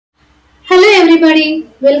everybody,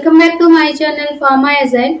 welcome back to my channel Pharma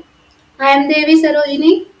Agile. I am Devi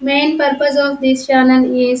Sarojini. Main purpose of this channel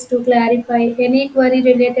is to clarify any query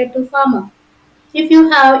related to pharma. If you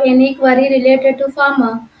have any query related to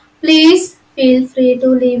pharma, please feel free to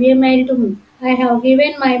leave a mail to me. I have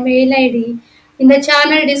given my mail ID in the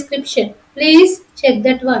channel description. Please check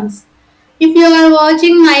that once. If you are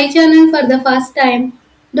watching my channel for the first time,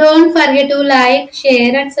 don't forget to like,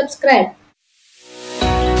 share and subscribe.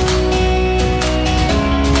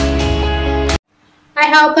 I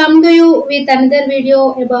have come to you with another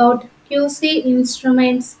video about QC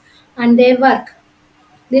instruments and their work.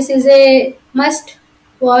 This is a must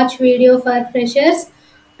watch video for freshers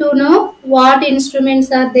to know what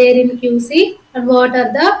instruments are there in QC and what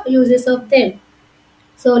are the uses of them.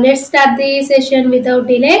 So let's start the session without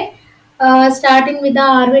delay, starting with the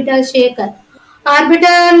orbital shaker.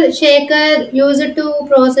 Orbital shaker used to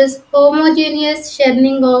process homogeneous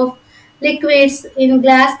churning of liquids in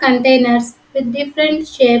glass containers with different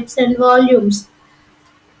shapes and volumes.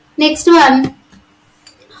 Next one,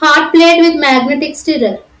 hot plate with magnetic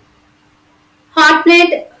stirrer. Hot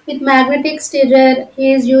plate with magnetic stirrer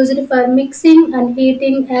is used for mixing and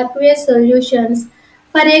heating aqueous solutions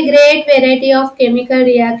for a great variety of chemical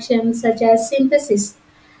reactions such as synthesis.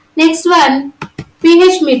 Next one,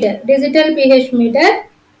 pH meter, digital pH meter.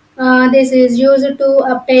 This is used to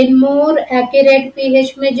obtain more accurate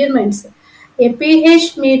pH measurements. A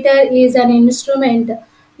pH meter is an instrument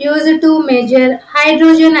used to measure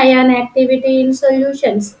hydrogen ion activity in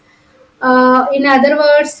solutions. In other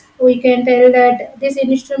words, we can tell that this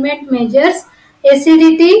instrument measures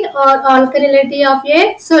acidity or alkalinity of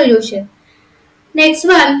a solution. Next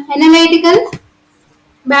one, analytical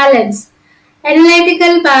balance.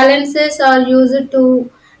 Analytical balances are used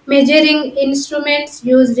to measuring instruments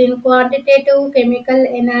used in quantitative chemical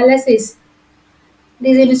analysis.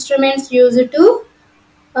 These instruments used to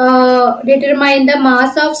determine the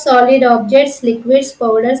mass of solid objects, liquids,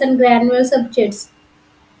 powders and granular subjects.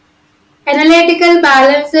 Analytical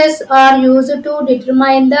balances are used to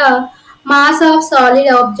determine the mass of solid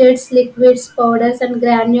objects, liquids, powders and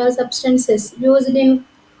granular substances used in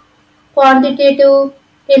quantitative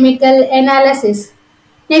chemical analysis.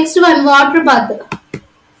 Next one, water bath.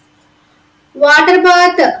 Water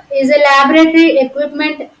bath is a laboratory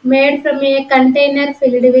equipment made from a container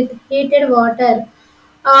filled with heated water.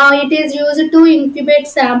 It is used to incubate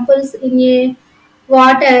samples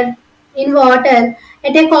water in water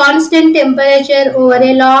at a constant temperature over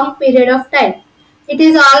a long period of time. It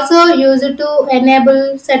is also used to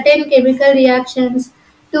enable certain chemical reactions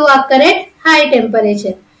to occur at high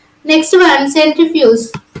temperature. Next one,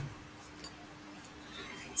 centrifuge.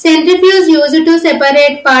 Centrifuge used to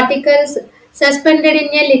separate particles suspended in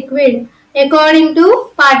a liquid according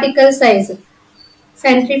to particle size.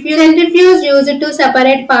 Centrifuge used to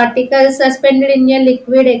separate particles suspended in a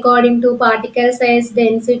liquid according to particle size,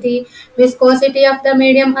 density, viscosity of the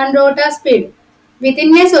medium and rotor speed.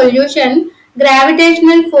 Within a solution,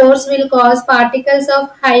 gravitational force will cause particles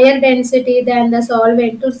of higher density than the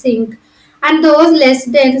solvent to sink and those less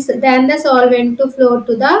dense than the solvent to float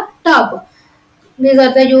to the top. These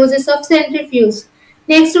are the uses of centrifuge.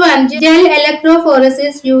 Next one, gel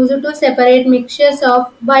electrophoresis used to separate mixtures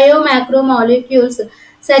of biomacromolecules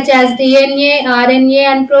such as DNA, RNA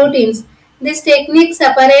and proteins. This technique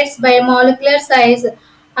separates by molecular size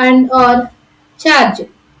and or charge.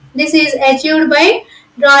 This is achieved by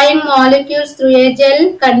drawing molecules through a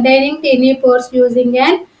gel containing tiny pores using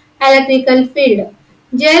an electrical field.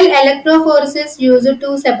 Gel electrophoresis used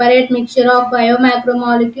to separate mixture of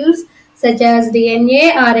biomacromolecules such as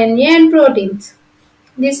DNA, RNA and proteins.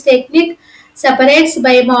 This technique separates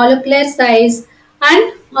by molecular size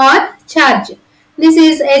and or charge. This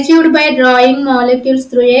is achieved by drawing molecules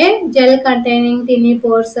through a gel containing tiny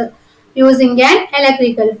pores using an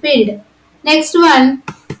electrical field. Next one,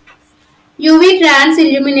 UV trans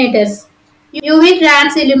illuminators. UV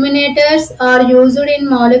trans illuminators are used in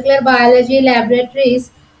molecular biology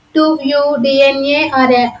laboratories to view DNA or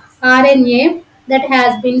RNA that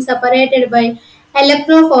has been separated by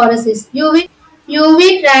electrophoresis.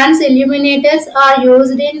 UV trans illuminators are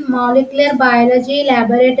used in molecular biology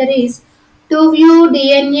laboratories to view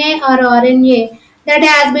DNA or RNA that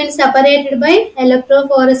has been separated by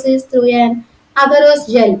electrophoresis through an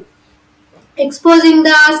agarose gel. Exposing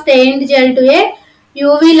the stained gel to a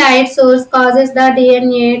UV light source causes the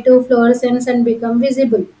DNA to fluoresce and become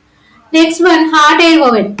visible. Next one, hot air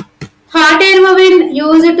oven. Hot air oven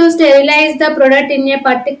used to sterilize the product in a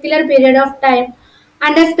particular period of time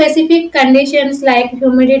under specific conditions like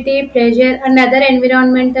humidity, pressure and other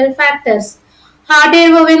environmental factors. Hot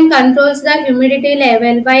air oven controls the humidity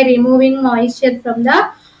level by removing moisture from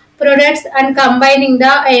the products and combining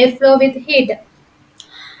the airflow with heat.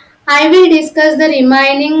 I will discuss the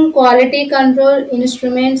remaining quality control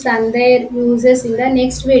instruments and their uses in the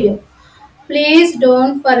next video. Please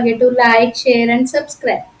don't forget to like, share and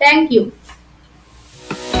subscribe. Thank you.